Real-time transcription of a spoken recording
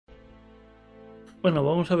Bueno,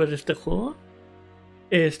 vamos a ver este juego.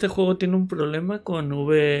 Este juego tiene un problema con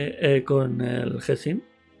con el G-Sync,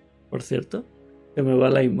 por cierto. Que me va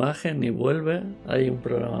la imagen y vuelve. Hay un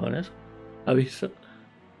problema con eso. Aviso.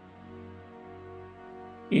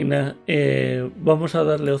 Y nada, vamos a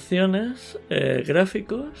darle opciones,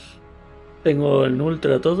 gráficos. Tengo en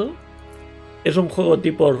ultra todo. Es un juego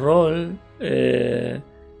tipo rol.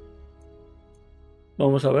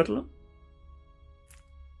 Vamos a verlo.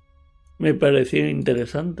 Me pareció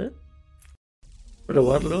interesante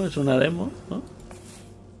probarlo, es una demo, ¿no?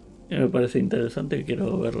 Y me parece interesante y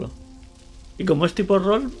quiero verlo. Y como es tipo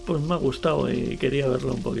rol, pues me ha gustado y quería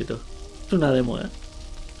verlo un poquito. Es una demo, ¿eh?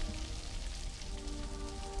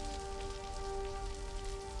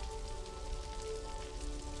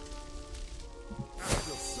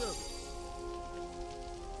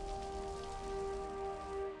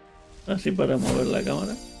 Así para mover la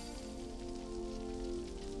cámara.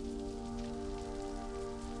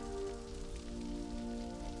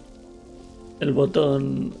 El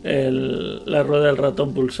botón, la rueda del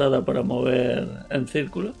ratón pulsada para mover en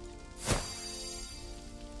círculo.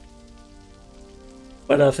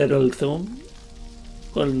 Para hacer el zoom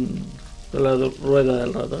con la rueda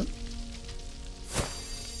del ratón.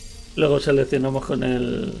 Luego seleccionamos con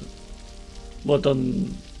el botón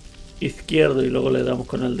izquierdo y luego le damos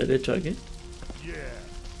con el derecho aquí.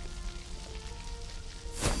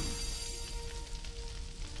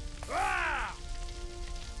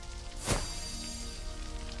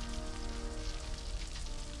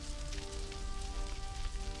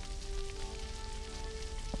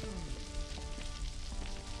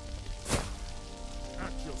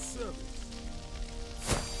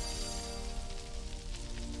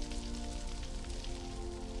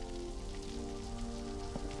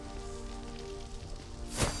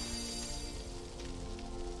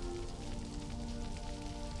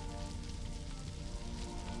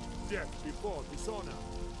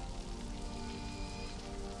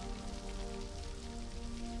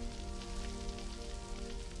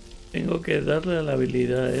 Tengo que darle a la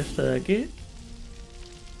habilidad esta de aquí.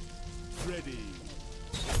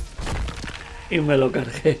 Y me lo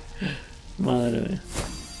cargué. Madre mía.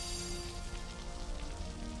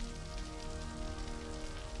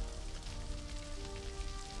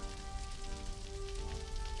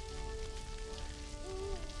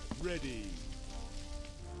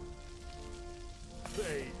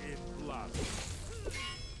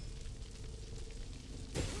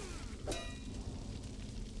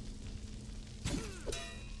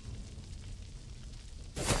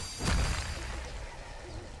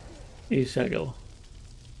 Y se acabó.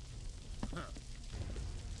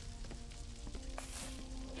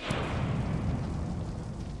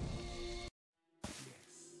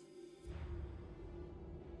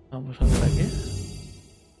 Vamos a ver aquí.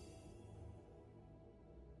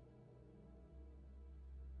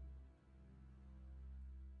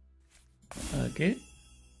 Aquí.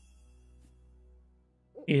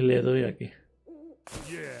 Y le doy aquí.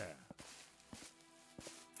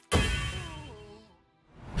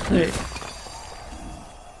 Sí.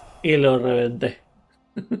 Y lo reventé.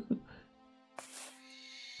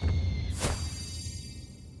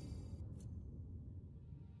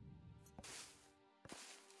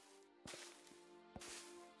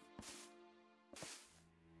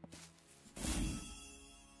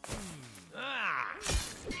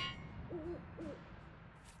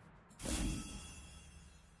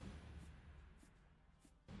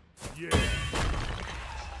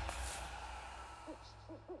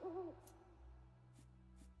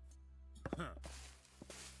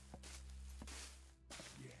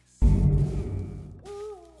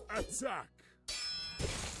 Attack!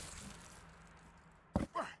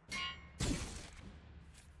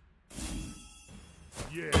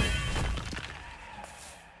 Yeah.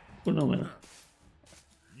 Uno menos.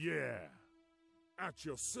 Yeah. At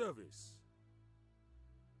your service.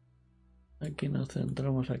 Aquí nos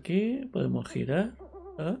centramos aquí. Podemos girar.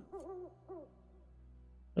 ¿Ah?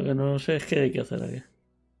 Lo que no sé es qué hay que hacer aquí.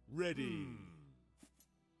 Ready.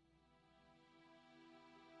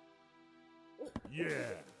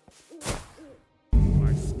 Yeah.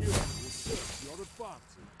 My skills will serve your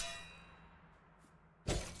advantage.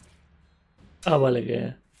 Ah, vale,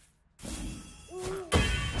 que...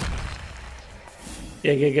 Y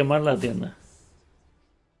hay que quemar la tienda.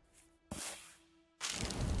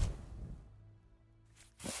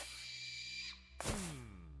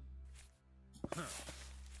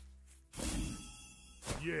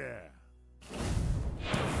 Yeah.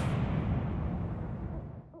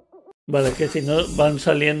 Vale, es que si no van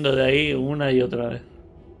saliendo de ahí una y otra vez.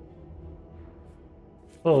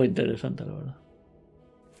 Juego interesante, la verdad.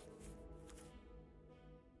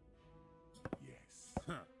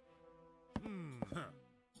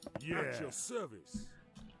 Yeah. At your service.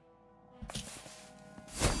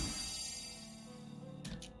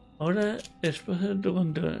 Ahora espacio tu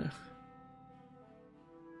control.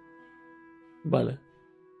 Vale.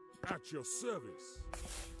 At your service.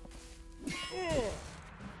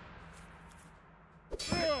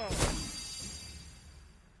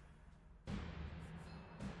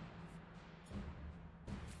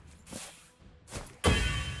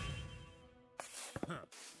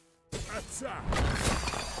 Attack.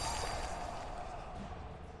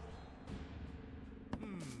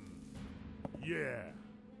 Yeah.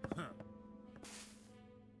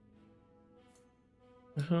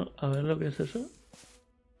 Eso, a ver lo que es eso.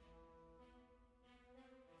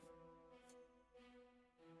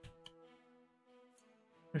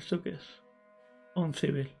 ¿Esto qué es? Un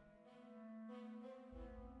civil.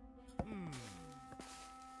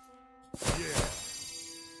 Yeah.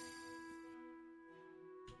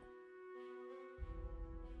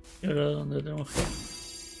 ¿Y ahora dónde tenemos que ir?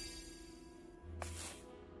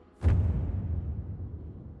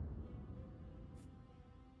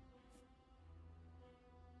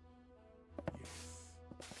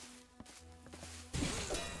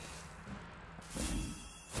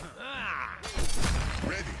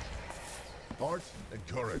 Ready. Heart and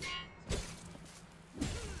courage.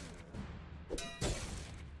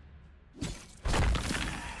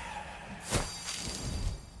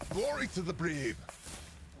 Glory to the brave.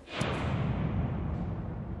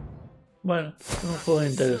 Bueno, un juego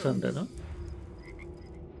interesante, ¿no?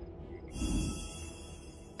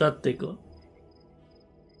 Táctico.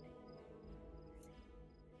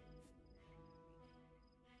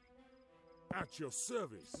 At your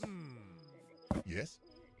service. Yes.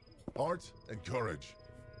 Heart and courage.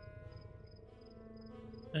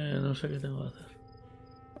 No sé qué tengo que hacer.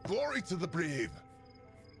 Glory to the brave.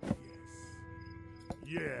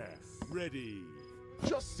 Yes. Ready.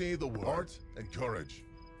 Just say the word. Heart and courage.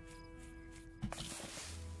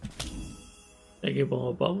 Aquí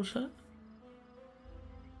pongo pausa.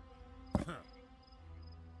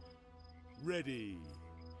 Ready.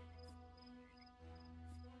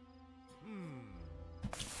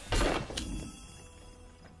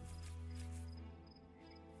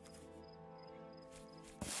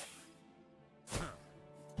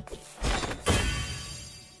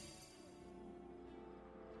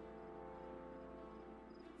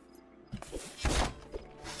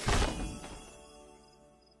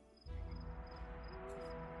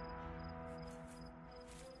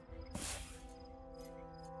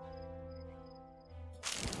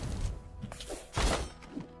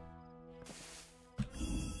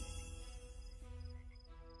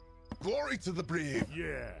 Glory to the brave.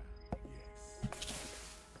 Yeah.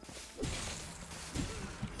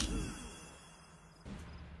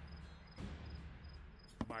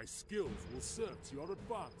 My skills will serve to your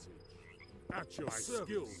advantage. At your service.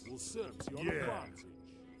 Skills will serve to your advantage.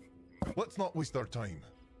 Let's not waste our time.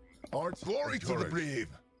 Heart, glory to the brave.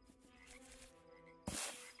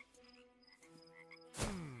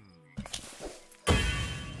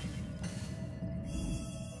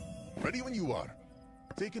 Ready when you are.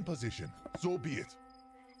 Take in position. So be it.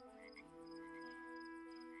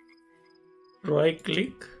 Right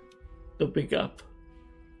click to pick up.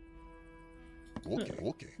 Okay,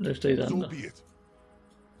 okay. Le estoy So dando. be it.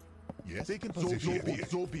 Yes, take in position.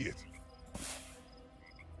 So be it.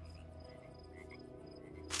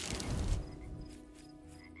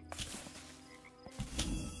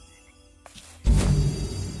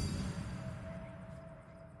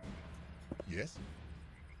 Yes.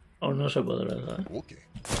 Aún no se podrá, ¿sabes? Okay.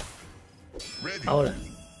 Ready. Ahora.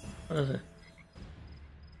 Ahora sí.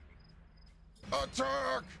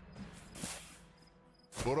 Attack!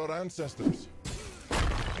 For our ancestors.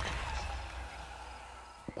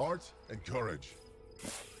 Art and courage.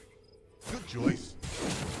 Good choice.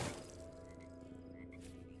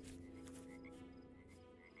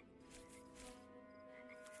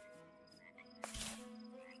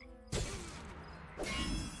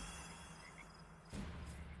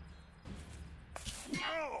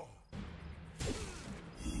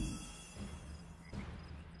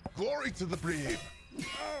 Glory to the brave.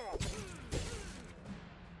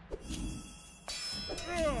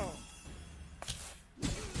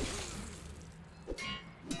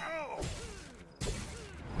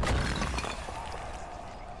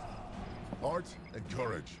 Heart and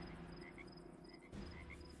courage.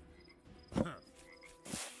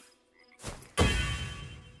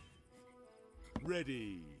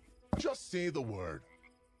 Ready. Just say the word.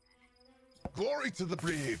 Glory to the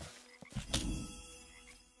brave.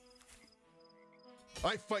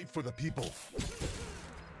 I fight for the people.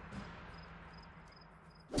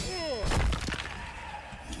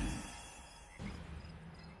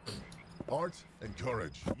 Art and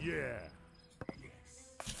courage. Yeah.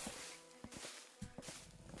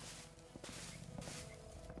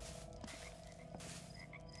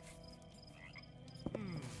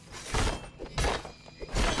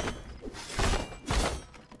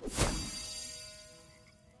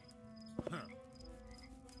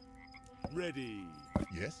 Ready.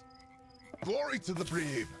 Yes? Glory to the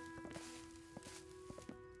brave!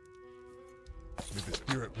 May the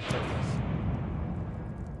spirit protect us.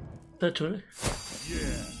 Está chulo.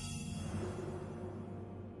 Yeah.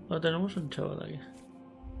 Ahora tenemos un chaval aquí.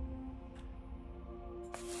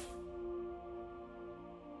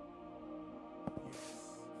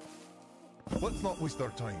 Let's not waste our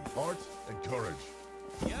time. Art and courage.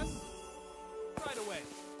 Yes? Right away.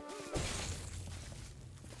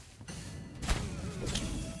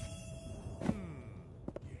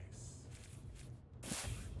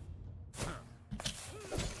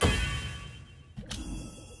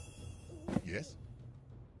 Yes?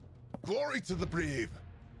 Glory to the brave!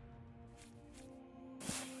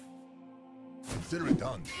 Consider it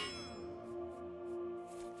done.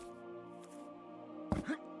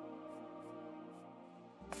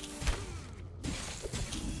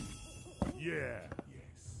 Yeah.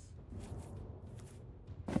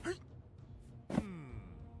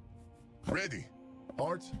 Ready.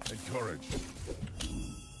 Art and courage.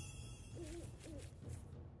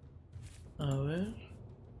 A ver.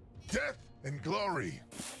 Death and glory.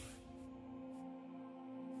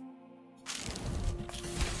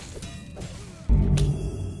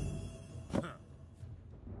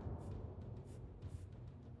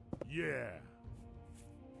 Yeah.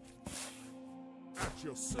 At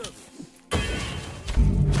your service.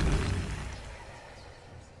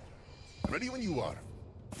 Ready when you are.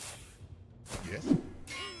 Yes?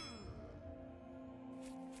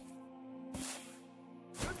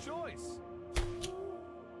 Good choice.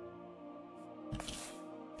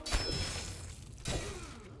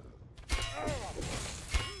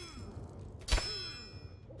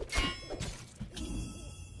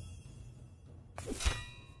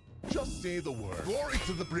 Just say the word. Glory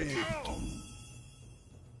to the brave.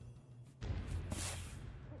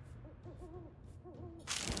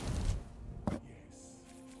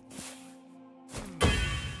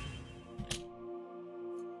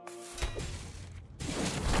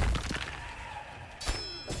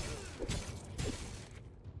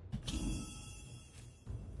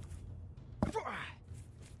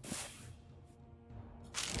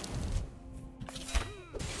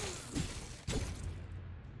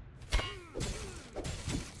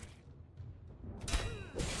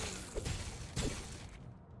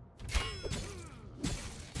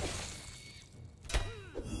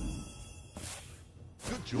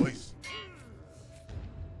 Good choice.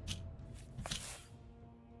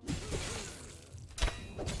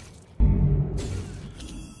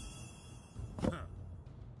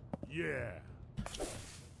 Yeah.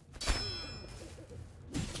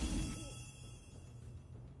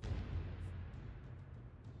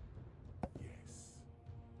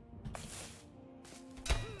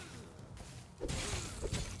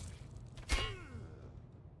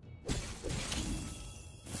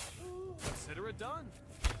 Consider it done.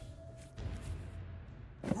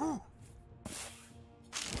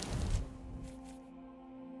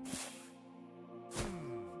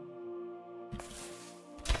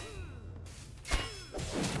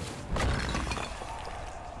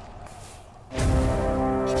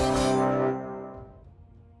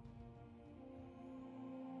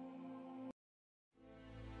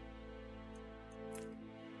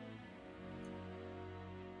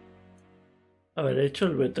 A ver, he hecho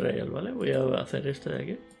el betrayal, ¿vale? Voy a hacer este de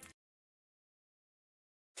aquí.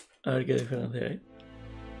 A ver qué diferencia hay.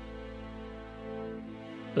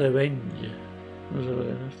 Revenge. No sé lo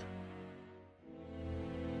que es esto.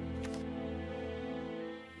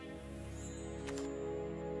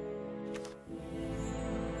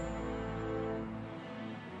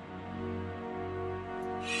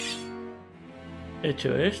 He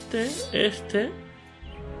hecho este.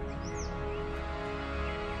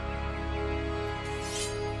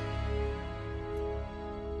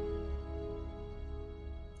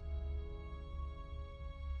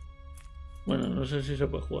 Bueno, no sé si se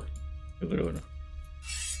puede jugar. Yo creo que no.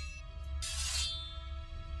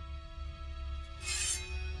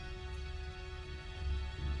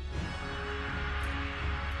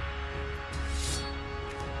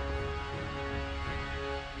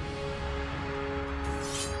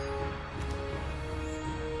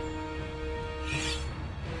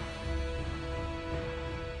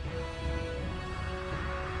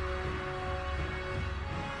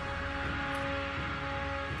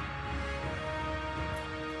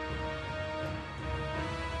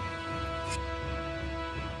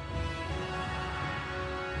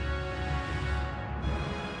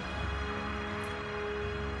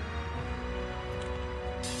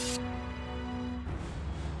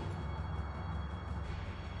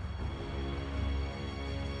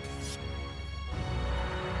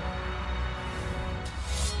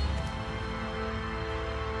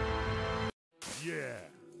 Yeah.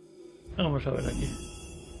 Vamos a ver aquí.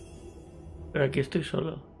 Pero aquí estoy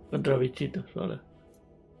solo. Contra bichitos, ahora.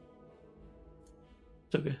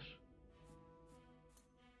 ¿Esto qué es?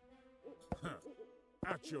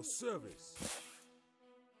 At your service.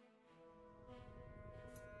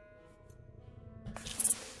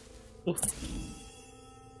 Uf.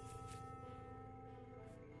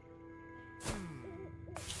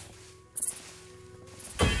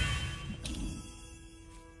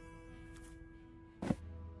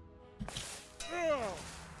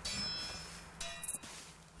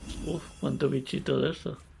 Uf, cuánto bichito de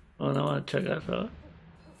esto. Van a machacar, ¿sabes?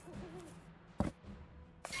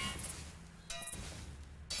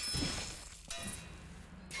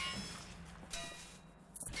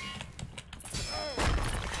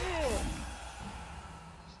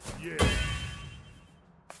 Yeah.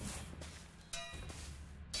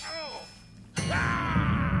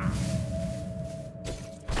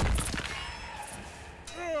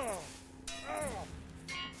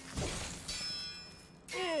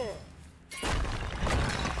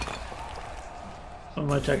 Nos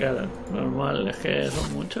machacaron. Normal, es que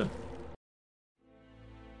son muchos.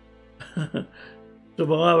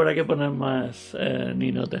 Supongo habrá que poner más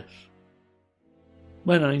ninotes.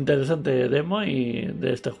 Bueno, interesante demo y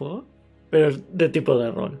de este juego. Pero es de tipo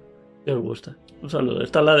de rol. Si os gusta. Un saludo.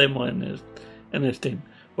 Está la demo en Steam.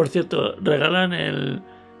 Por cierto, regalan el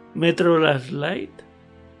Metro Last Light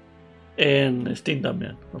en Steam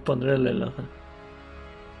también. Os pondré el enlace.